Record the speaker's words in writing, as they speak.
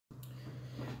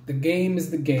The game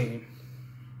is the game.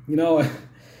 You know,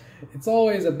 it's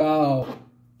always about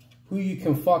who you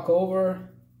can fuck over.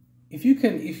 If you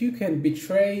can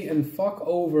betray and fuck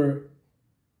over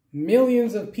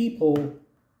millions of people,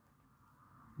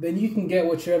 then you can get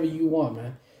whatever you want,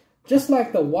 man. Just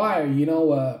like The Wire, you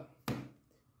know,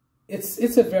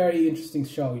 it's a very interesting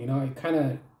show, you know. It kind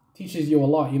of teaches you a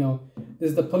lot, you know.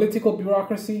 There's the political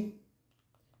bureaucracy,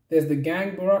 there's the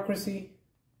gang bureaucracy,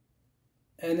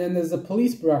 and then there's the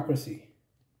police bureaucracy.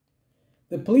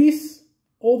 The police,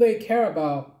 all the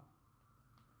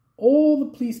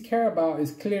police care about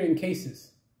is clearing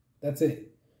cases. That's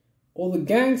it. All the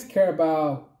gangs care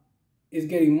about is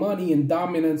getting money and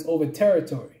dominance over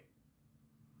territory.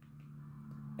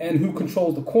 And who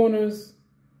controls the corners.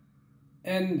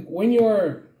 And when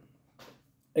you're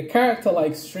a character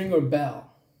like Stringer Bell,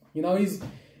 you know, he's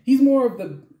more of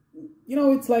the, you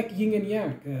know, it's like yin and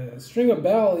yang. Stringer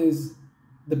Bell is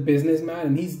the businessman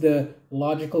and he's the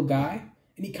logical guy.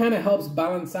 And he kind of helps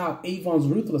balance out Avon's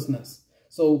ruthlessness.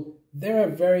 So they're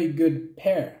a very good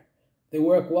pair. They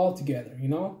work well together, you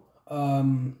know?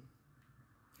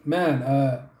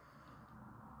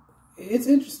 It's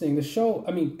interesting. The show,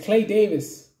 I mean, Clay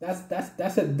Davis,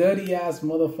 that's a dirty ass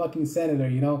motherfucking senator,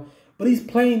 you know? But he's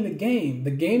playing the game.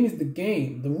 The game is the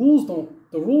game. The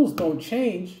rules don't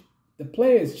change. The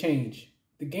players change.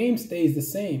 The game stays the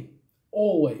same.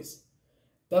 Always.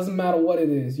 Doesn't matter what it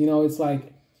is. You know, it's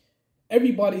like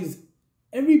every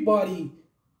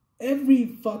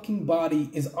fucking body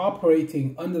is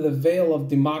operating under the veil of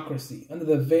democracy, under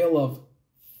the veil of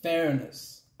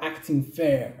fairness, acting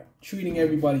fair, treating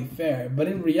everybody fair. But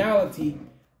in reality,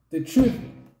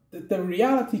 the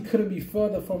reality couldn't be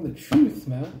further from the truth,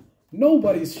 man.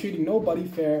 Nobody's treating nobody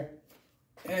fair.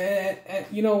 And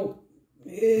you know,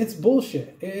 it's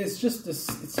bullshit. It's just this,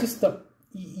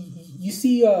 you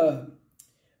see,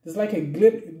 there's like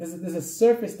there's a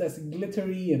surface that's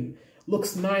glittery and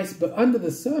looks nice, but under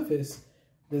the surface,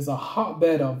 there's a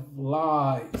hotbed of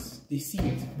lies,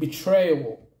 deceit,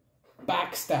 betrayal,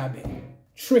 backstabbing,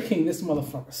 tricking this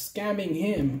motherfucker, scamming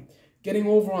him, getting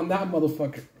over on that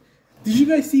motherfucker. Did you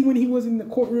guys see when he was in the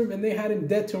courtroom and they had him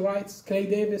dead to rights, Clay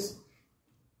Davis?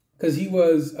 Because he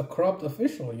was a corrupt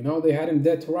official, you know, they had him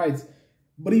dead to rights.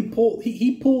 But he pulled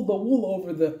the wool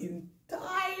over the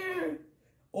entire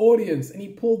audience and he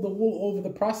pulled the wool over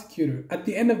the prosecutor. At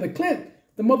the end of the clip,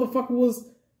 the motherfucker was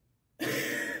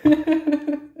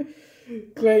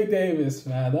Clay Davis,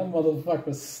 man. That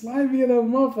motherfucker slimy than a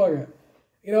motherfucker.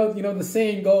 You know the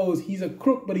saying goes, he's a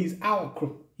crook, but he's our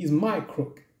crook. He's my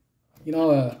crook. You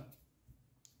know,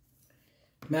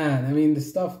 man, I mean the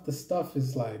stuff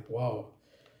is like, wow.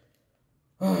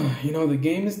 You know, the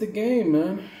game is the game,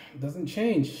 man. It doesn't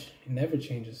change. It never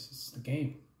changes. It's the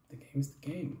game. The game is the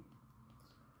game.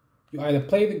 You either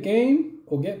play the game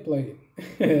or get played.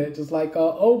 Just like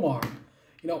Omar.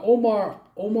 You know,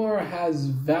 Omar has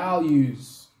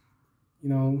values. You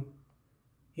know,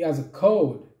 he has a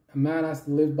code. A man has to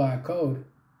live by a code.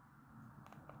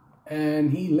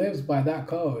 And he lives by that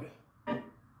code.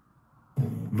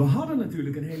 We hadden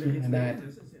natuurlijk een hele And that,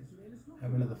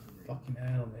 have another fucking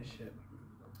ad on this shit.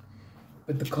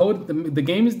 But the code, the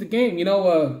game is the game. You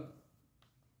know,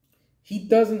 he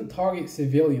doesn't target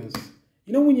civilians.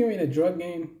 You know when you're in a drug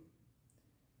game,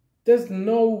 there's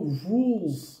no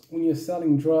rules when you're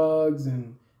selling drugs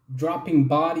and dropping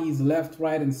bodies left,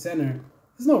 right, and center.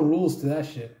 There's no rules to that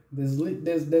shit. There's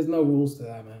no rules to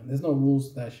that, man. There's no rules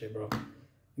to that shit, bro.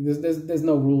 There's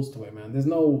no rules to it, man. There's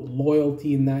no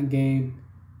loyalty in that game.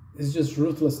 It's just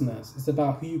ruthlessness. It's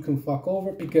about who you can fuck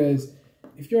over, because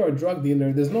if you're a drug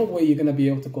dealer, there's no way you're going to be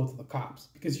able to go to the cops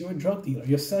because you're a drug dealer.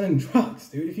 You're selling drugs,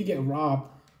 dude. If you get robbed,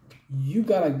 you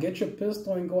got to get your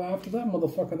pistol and go after that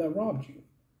motherfucker that robbed you.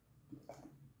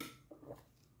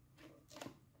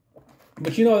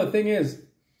 But you know, the thing is,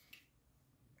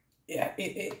 yeah,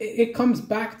 it comes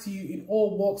back to you in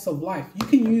all walks of life. You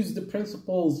can use the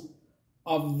principles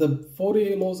of the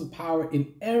 48 laws of power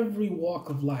in every walk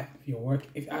of life.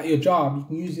 If at your job, you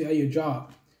can use it at your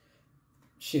job.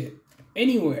 Shit.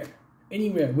 Anywhere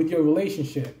with your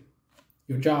relationship,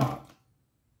 your job,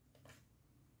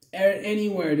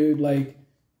 anywhere, dude, like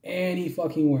any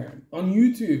fucking where. On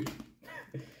YouTube,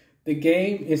 the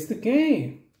game is the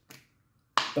game.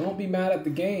 Don't be mad at the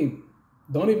game.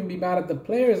 Don't even be mad at the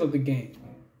players of the game.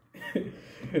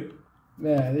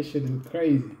 Man, this shit is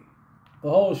crazy. The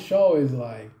whole show is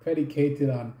like predicated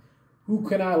on who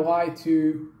can I lie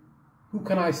to, who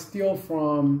can I steal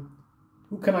from,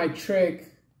 who can I trick.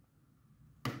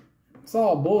 It's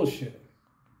all bullshit.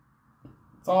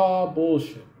 It's all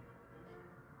bullshit.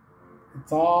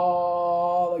 It's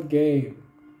all a game.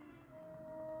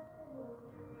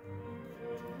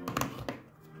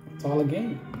 It's all a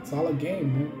game. It's all a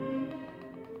game,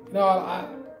 man.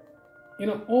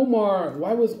 Omar.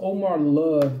 Why was Omar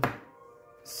loved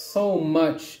so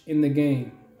much in the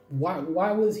game? Why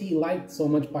was he liked so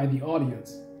much by the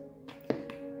audience?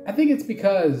 I think it's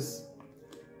because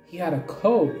he had a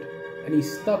code and he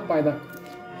stuck by the.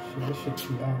 Shit, this shit's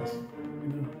too loud.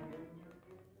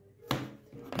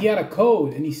 He had a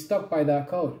code and he stuck by that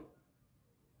code.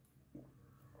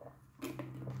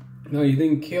 No, he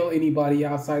didn't kill anybody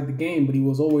outside the game, but he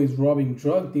was always robbing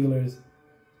drug dealers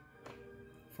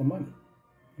for money.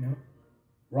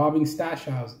 Robbing stash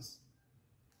houses.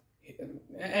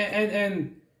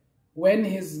 And when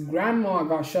his grandma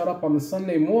got shot up on the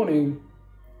Sunday morning,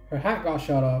 her hat got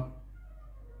shot up.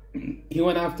 He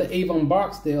went after Avon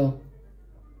Barksdale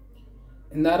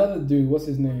and that other dude. What's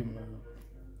his name?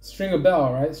 Stringer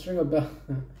Bell, right? Stringer Bell.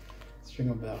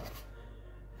 Stringer Bell.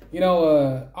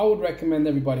 I would recommend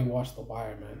everybody watch The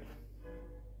Wire,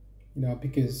 man.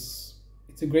 Because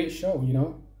it's a great show,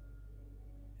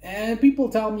 And people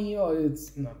tell me,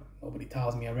 nobody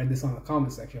tells me. I read this on the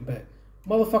comment section, but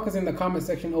motherfuckers in the comment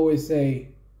section always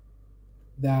say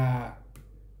that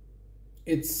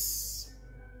it's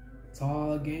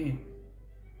all a game.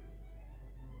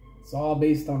 It's all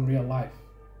based on real life.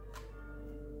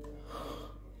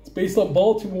 It's based on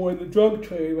Baltimore and the drug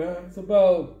trade, man. It's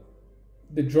about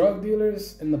the drug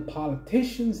dealers and the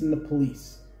politicians and the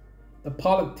police. The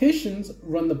politicians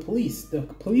run the police. The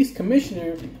police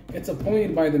commissioner gets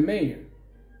appointed by the mayor.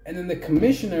 And then the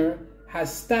commissioner has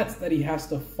stats that he has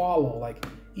to follow. Like,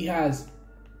 he has...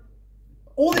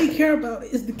 all they care about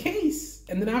is the case.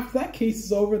 And then after that case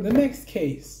is over, the next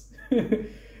case.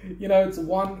 It's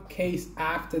one case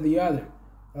after the other.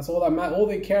 That's all that matters. All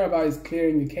they care about is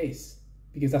clearing the case.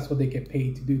 Because that's what they get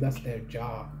paid to do. That's their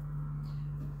job.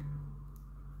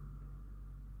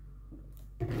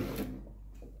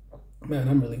 Man,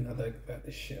 I'm really not that good at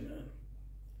this shit, man.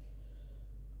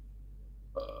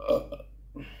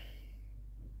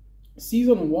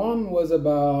 Season 1 was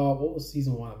about... what was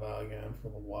Season 1 about again for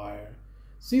The Wire?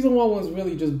 Season 1 was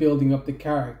really just building up the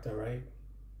character, right?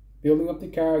 Building up the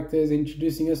characters,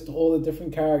 introducing us to all the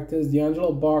different characters.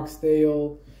 D'Angelo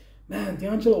Barksdale. Man,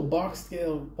 D'Angelo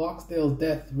Barksdale's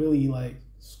death really, like,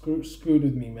 screwed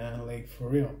with me, man. Like, for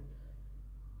real.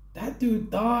 That dude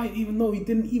died even though he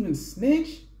didn't even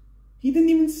snitch. He didn't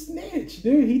even snitch,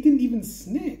 dude. He didn't even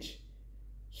snitch.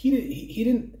 He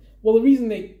didn't... well, the reason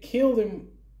they killed him...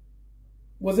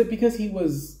 was it because he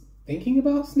was thinking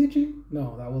about snitching?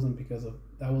 No, that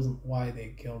wasn't why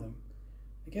they killed him.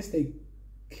 I guess they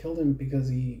killed him because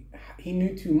he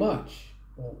knew too much.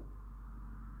 Well,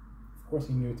 of course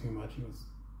he knew too much. He was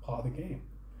part of the game.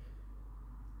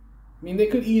 I mean, they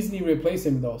could easily replace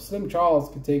him, though. Slim Charles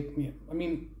could take... I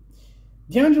mean,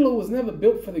 D'Angelo was never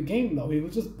built for the game, though. He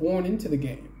was just born into the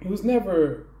game.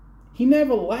 He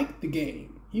never liked the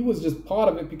game. He was just part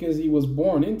of it because he was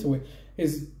born into it.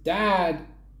 His dad...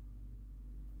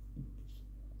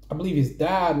 I believe his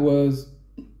dad was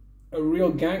a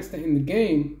real gangster in the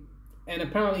game. And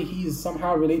apparently he's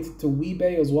somehow related to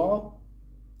Weebay as well.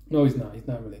 No, he's not. He's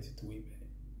not related to Weebay.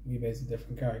 Weebay is a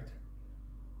different character.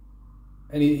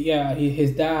 And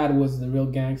his dad was the real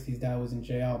gangster. His dad was in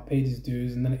jail, paid his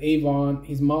dues. And then Avon,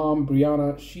 his mom,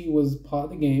 Brianna, she was part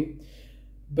of the game.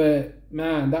 But,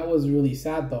 man, that was really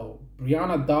sad, though.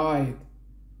 Brianna died.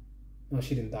 No,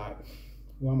 she didn't die.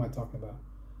 What am I talking about?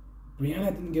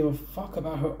 Brianna didn't give a fuck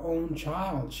about her own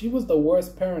child. She was the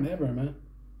worst parent ever, man.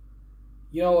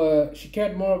 She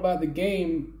cared more about the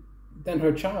game than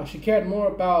her child. She cared more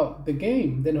about the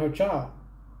game than her child.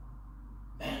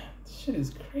 Man, this shit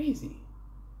is crazy.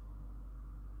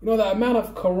 The amount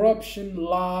of corruption,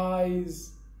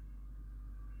 lies,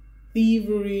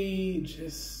 thievery,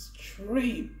 just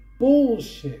straight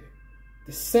bullshit.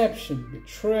 Deception,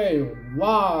 betrayal,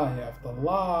 lie after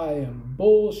lie, and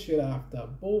bullshit after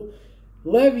bull.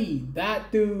 Levy,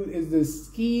 that dude is the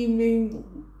scheming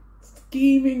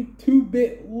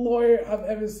 2-bit lawyer I've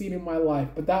ever seen in my life.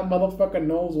 But that motherfucker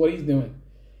knows what he's doing.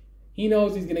 He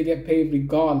knows he's going to get paid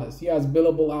regardless. He has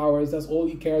billable hours. That's all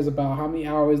he cares about. How many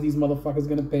hours these motherfuckers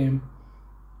going to pay him.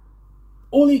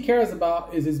 All he cares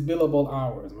about is his billable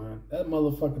hours, man. That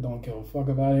motherfucker don't give a fuck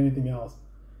about anything else.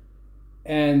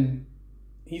 And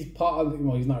he's part of the...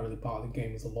 well, he's not really part of the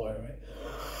game. He's a lawyer,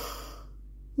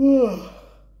 right?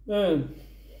 Man.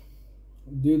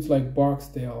 Dudes like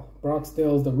Barksdale.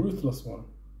 Barksdale's the ruthless one.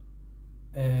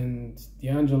 And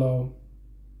D'Angelo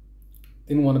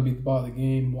didn't want to be part of the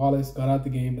game. Wallace got out the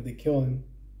game, but they killed him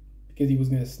because he was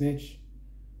going to snitch.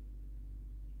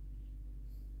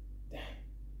 Damn.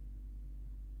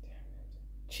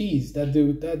 Cheese, that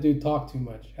dude talked too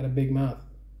much. Had a big mouth.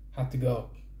 Had to go.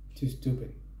 Too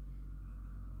stupid.